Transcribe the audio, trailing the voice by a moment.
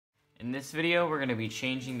In this video, we're going to be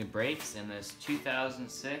changing the brakes in this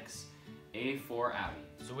 2006 A4 Audi.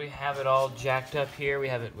 So we have it all jacked up here. We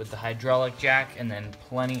have it with the hydraulic jack and then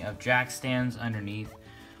plenty of jack stands underneath,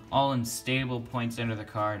 all in stable points under the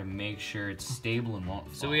car to make sure it's stable and won't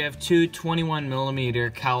fall. So we have two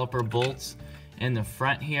 21mm caliper bolts in the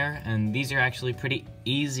front here, and these are actually pretty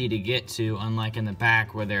easy to get to, unlike in the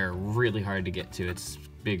back where they're really hard to get to. It's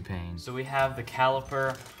big pain. So we have the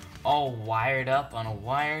caliper all wired up on a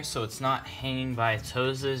wire so it's not hanging by its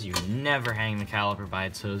hoses. You never hang the caliper by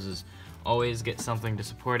its hoses. Always get something to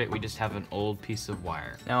support it. We just have an old piece of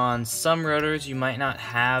wire. Now on some rotors you might not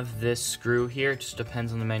have this screw here, it just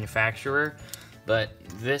depends on the manufacturer, but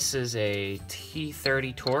this is a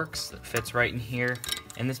T30 Torx that fits right in here,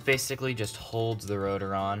 and this basically just holds the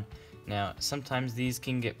rotor on. Now sometimes these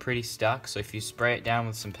can get pretty stuck, so if you spray it down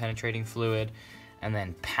with some penetrating fluid and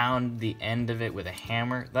then pound the end of it with a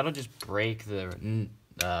hammer, that'll just break the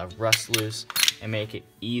rust loose and make it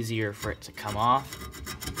easier for it to come off.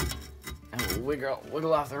 And we'll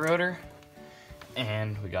wiggle off the rotor,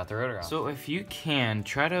 and we got the rotor off. So if you can,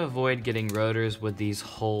 try to avoid getting rotors with these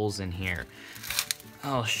holes in here.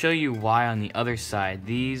 I'll show you why on the other side.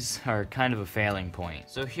 These are kind of a failing point.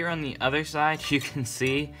 So here on the other side, you can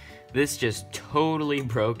see this just totally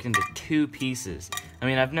broke into two pieces. I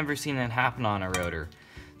mean, I've never seen that happen on a rotor.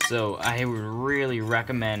 So I would really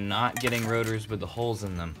recommend not getting rotors with the holes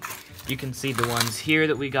in them. You can see the ones here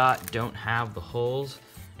that we got don't have the holes,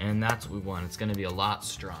 and that's what we want. It's gonna be a lot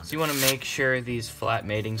stronger. So you wanna make sure these flat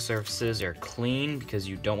mating surfaces are clean because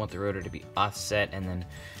you don't want the rotor to be offset and then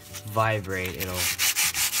vibrate. It'll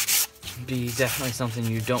be definitely something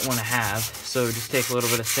you don't wanna have. So just take a little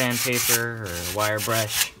bit of sandpaper or a wire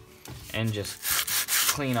brush and just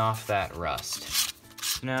clean off that rust.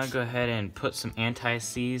 So now go ahead and put some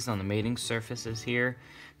anti-seize on the mating surfaces here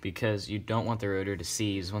because you don't want the rotor to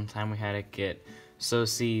seize. One time we had it get so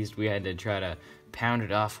seized we had to try to pound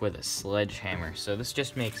it off with a sledgehammer. So this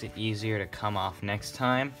just makes it easier to come off next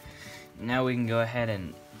time. Now we can go ahead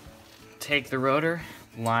and take the rotor,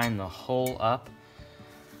 line the hole up,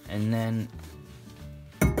 and then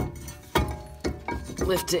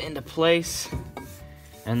lift it into place.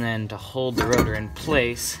 And then to hold the rotor in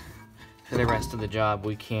place for the rest of the job,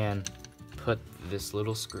 we can put this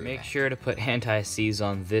little screw. Make sure to put anti-seize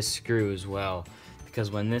on this screw as well,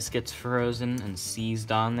 because when this gets frozen and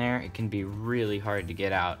seized on there, it can be really hard to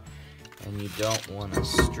get out, and you don't want to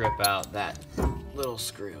strip out that little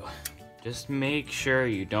screw. Just make sure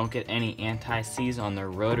you don't get any anti-seize on the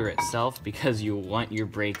rotor itself, because you want your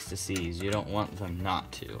brakes to seize. You don't want them not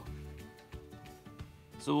to.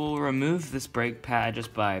 So we'll remove this brake pad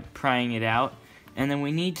just by prying it out, and then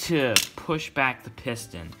we need to push back the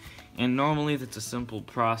piston. And normally that's a simple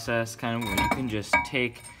process, kind of where you can just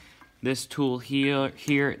take this tool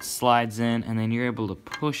here, it slides in, and then you're able to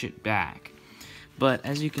push it back. But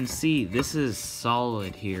as you can see, this is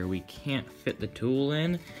solid here. We can't fit the tool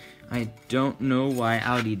in. I don't know why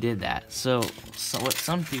Audi did that. So what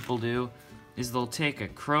some people do is they'll take a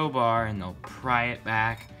crowbar and they'll pry it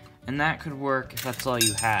back, and that could work if that's all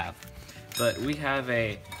you have. But we have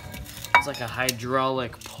it's like a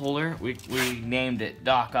hydraulic puller. We named it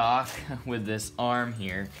Doc Ock with this arm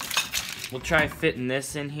here. We'll try fitting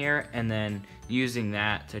this in here and then using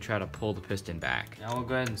that to try to pull the piston back. Now we'll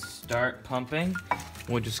go ahead and start pumping.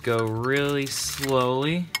 We'll just go really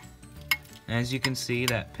slowly. As you can see,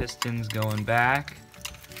 that piston's going back.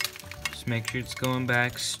 Just make sure it's going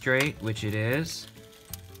back straight, which it is.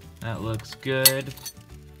 That looks good.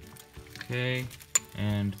 Okay,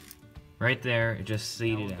 and right there, it just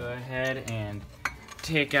seated. We'll go ahead and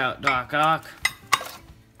take out Doc Ock.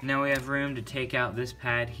 Now we have room to take out this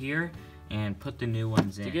pad here and put the new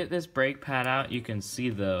ones in. To get this brake pad out, you can see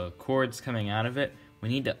the cords coming out of it. We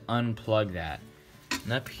need to unplug that.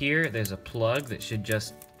 And up here, there's a plug that should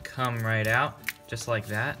just come right out, just like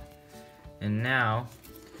that. And now,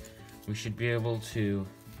 we should be able to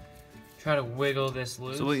try to wiggle this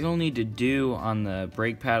loose. So what you'll need to do on the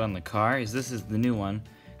brake pad on the car is, this is the new one,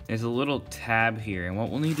 there's a little tab here, and what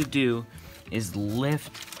we'll need to do is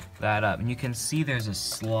lift that up. And you can see there's a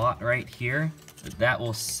slot right here that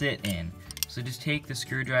will sit in. So just take the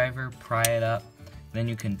screwdriver, pry it up, then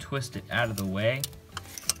you can twist it out of the way,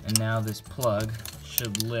 and now this plug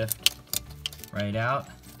should lift right out,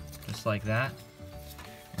 just like that.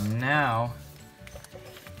 And now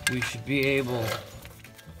we should be able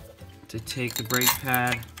to take the brake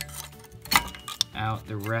pad out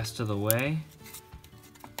the rest of the way,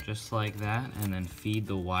 just like that, and then feed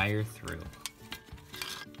the wire through.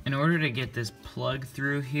 In order to get this plug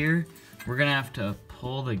through here, we're gonna have to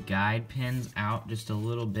pull the guide pins out just a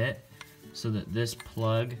little bit so that this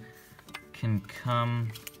plug can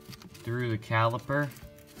come through the caliper,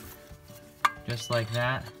 just like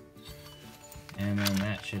that. And then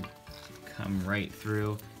that should come right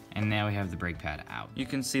through. And now we have the brake pad out. You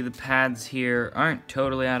can see the pads here aren't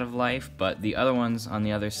totally out of life, but the other ones on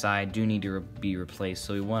the other side do need to be replaced,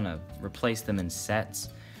 so we want to replace them in sets.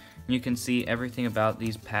 You can see everything about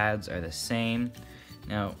these pads are the same.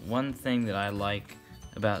 Now, one thing that I like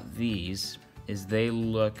about these is they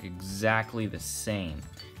look exactly the same.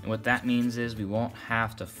 And what that means is we won't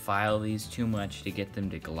have to file these too much to get them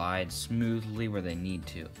to glide smoothly where they need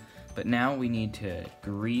to. But now we need to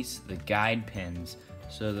grease the guide pins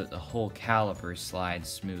so that the whole caliper slides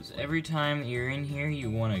smoothly. Every time you're in here, you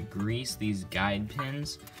want to grease these guide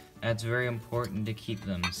pins. That's very important to keep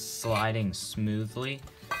them sliding smoothly.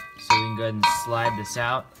 So we can go ahead and slide this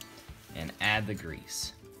out and add the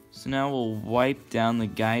grease. So now we'll wipe down the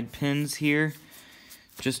guide pins here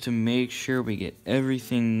just to make sure we get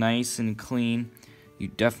everything nice and clean. You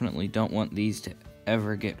definitely don't want these to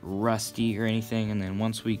ever get rusty or anything, and then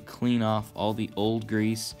once we clean off all the old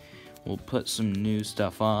grease, we'll put some new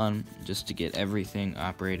stuff on just to get everything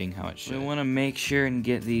operating how it should. We want to make sure and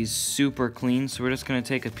get these super clean, so we're just going to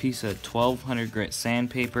take a piece of 1200 grit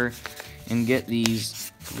sandpaper and get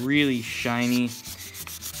these really shiny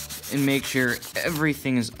and make sure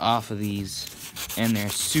everything is off of these and they're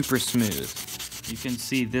super smooth. You can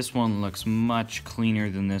see this one looks much cleaner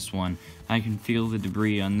than this one. I can feel the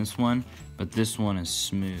debris on this one, but this one is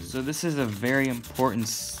smooth. So this is a very important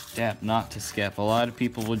step not to skip. A lot of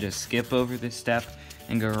people will just skip over this step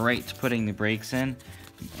and go right to putting the brakes in.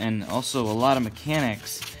 And also a lot of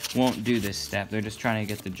mechanics won't do this step. They're just trying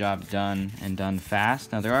to get the job done and done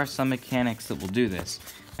fast. Now there are some mechanics that will do this,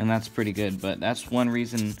 and that's pretty good, but that's one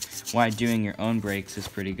reason why doing your own brakes is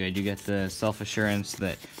pretty good. You get the self-assurance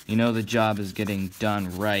that you know the job is getting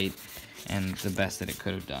done right and the best that it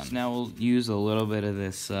could have done. Now we'll use a little bit of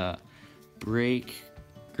this brake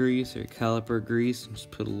grease or caliper grease.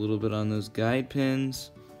 Just put a little bit on those guide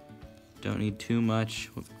pins. Don't need too much.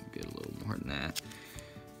 We'll get a little more than that.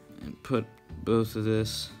 And put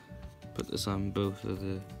this on both of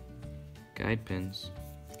the guide pins.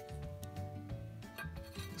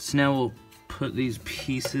 So now we'll put these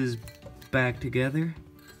pieces back together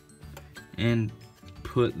and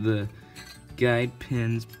put the guide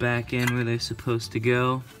pins back in where they're supposed to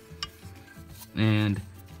go. And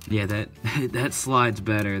yeah, that slides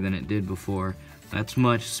better than it did before. That's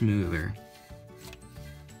much smoother.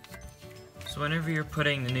 So whenever you're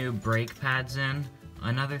putting the new brake pads in,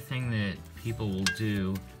 another thing that people will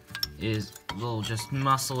do is they'll just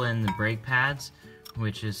muscle in the brake pads,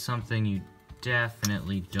 which is something you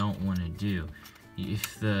definitely don't want to do.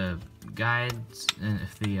 If the guides and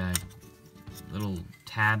if the little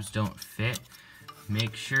tabs don't fit,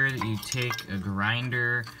 make sure that you take a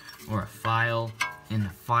grinder or a file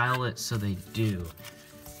and file it so they do.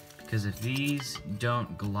 Because if these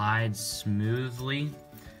don't glide smoothly,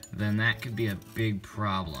 then that could be a big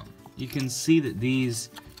problem. You can see that these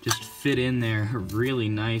just fit in there really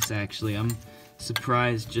nice, actually. I'm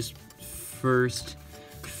surprised just first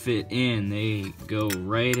fit in, they go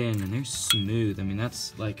right in and they're smooth. I mean,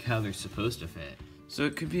 that's like how they're supposed to fit. So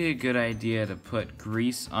it could be a good idea to put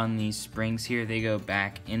grease on these springs here. They go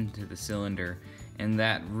back into the cylinder, and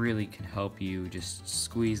that really can help you just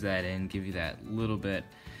squeeze that in, give you that little bit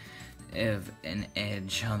of an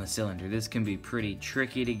edge on the cylinder. This can be pretty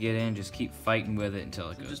tricky to get in. Just keep fighting with it until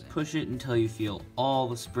it goes in. Just push it until you feel all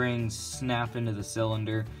the springs snap into the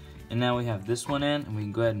cylinder. And now we have this one in, and we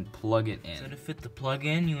can go ahead and plug it in. So to fit the plug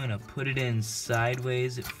in, you want to put it in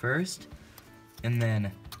sideways at first, and then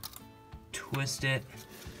twist it,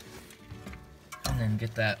 and then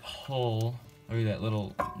get that hole, or that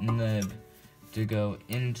little nib, to go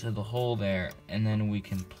into the hole there, and then we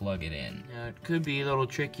can plug it in. Now it could be a little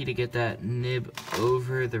tricky to get that nib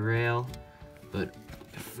over the rail, but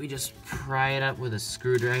if we just pry it up with a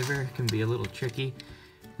screwdriver, it can be a little tricky.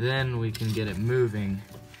 Then we can get it moving,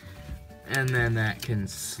 and then that can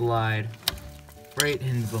slide right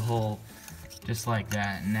into the hole, just like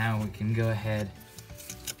that. And now we can go ahead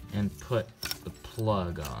and put the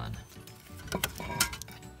plug on.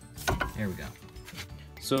 There we go.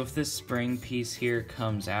 So if this spring piece here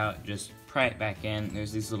comes out, just pry it back in.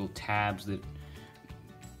 There's these little tabs that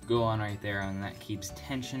go on right there, and that keeps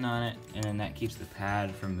tension on it, and then that keeps the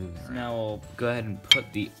pad from moving around. Now we'll go ahead and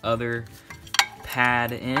put the other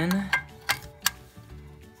pad in,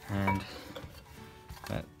 and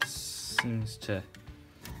that seems to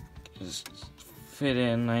just fit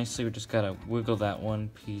in nicely. We just gotta wiggle that one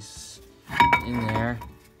piece in there.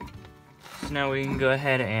 So now we can go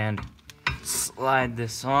ahead and slide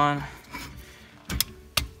this on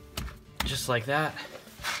just like that.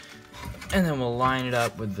 And then we'll line it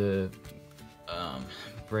up with the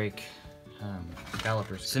brake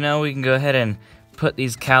calipers. So now we can go ahead and put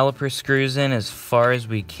these caliper screws in as far as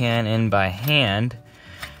we can in by hand,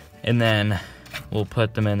 and then we'll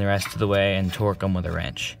put them in the rest of the way and torque them with a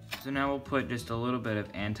wrench. So now we'll put just a little bit of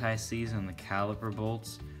anti-seize on the caliper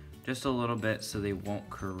bolts, just a little bit so they won't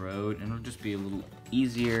corrode, and it'll just be a little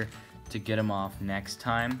easier to get them off next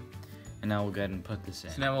time. And now we'll go ahead and put this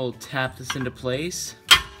in. So now we'll tap this into place.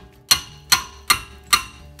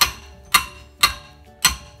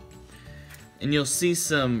 And you'll see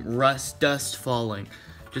some rust dust falling.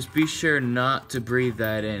 Just be sure not to breathe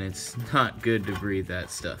that in. It's not good to breathe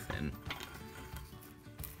that stuff in.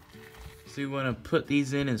 So you want to put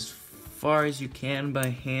these in as far as you can by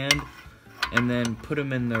hand, and then put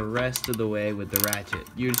them in the rest of the way with the ratchet.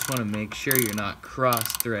 You just want to make sure you're not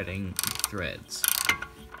cross-threading threads.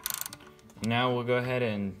 Now we'll go ahead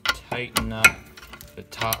and tighten up the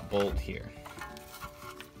top bolt here.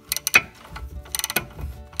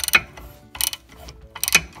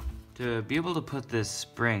 To be able to put this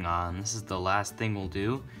spring on, this is the last thing we'll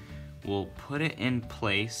do. We'll put it in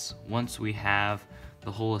place once we have the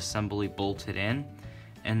whole assembly bolted in,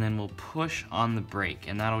 and then we'll push on the brake,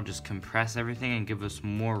 and that'll just compress everything and give us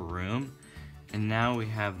more room. And now we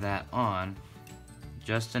have that on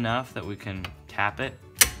just enough that we can tap it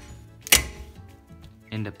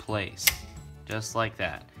into place, just like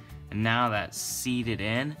that. And now that's seated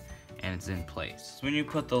in and it's in place. So when you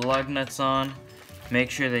put the lug nuts on, make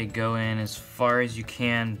sure they go in as far as you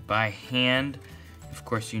can by hand. Of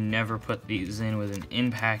course, you never put these in with an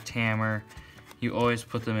impact hammer. You always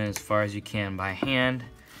put them in as far as you can by hand.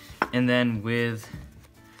 And then with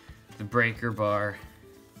the breaker bar,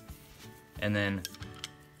 and then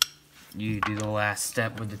you do the last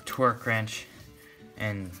step with the torque wrench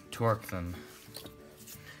and torque them.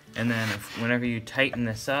 And then whenever you tighten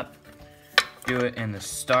this up, do it in the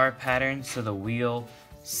star pattern so the wheel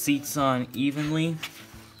seats on evenly.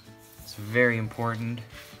 It's very important.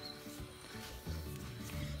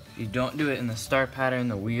 If you don't do it in the star pattern,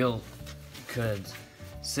 the wheel could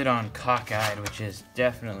sit on cockeyed, which is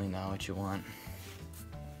definitely not what you want.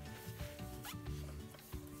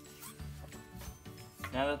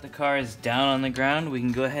 Now that the car is down on the ground, we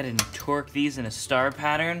can go ahead and torque these in a star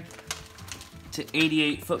pattern to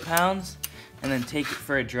 88 foot-pounds, and then take it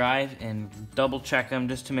for a drive and double check them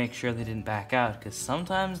just to make sure they didn't back out, because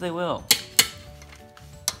sometimes they will.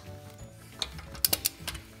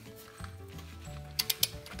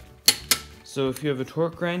 So if you have a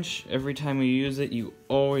torque wrench, every time you use it, you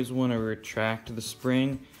always want to retract the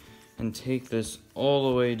spring and take this all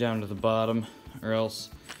the way down to the bottom, or else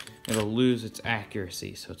it'll lose its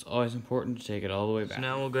accuracy. So it's always important to take it all the way back. So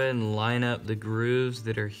now we'll go ahead and line up the grooves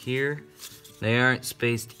that are here. They aren't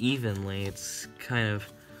spaced evenly. It's kind of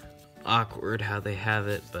awkward how they have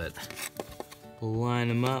it, but we'll line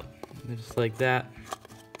them up just like that.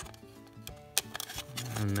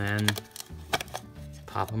 And then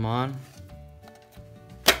pop them on,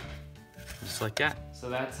 just like that. So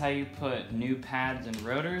that's how you put new pads and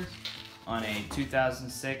rotors on a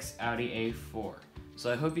 2006 Audi A4.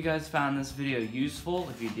 So I hope you guys found this video useful.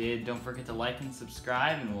 If you did, don't forget to like and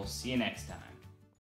subscribe, and we'll see you next time.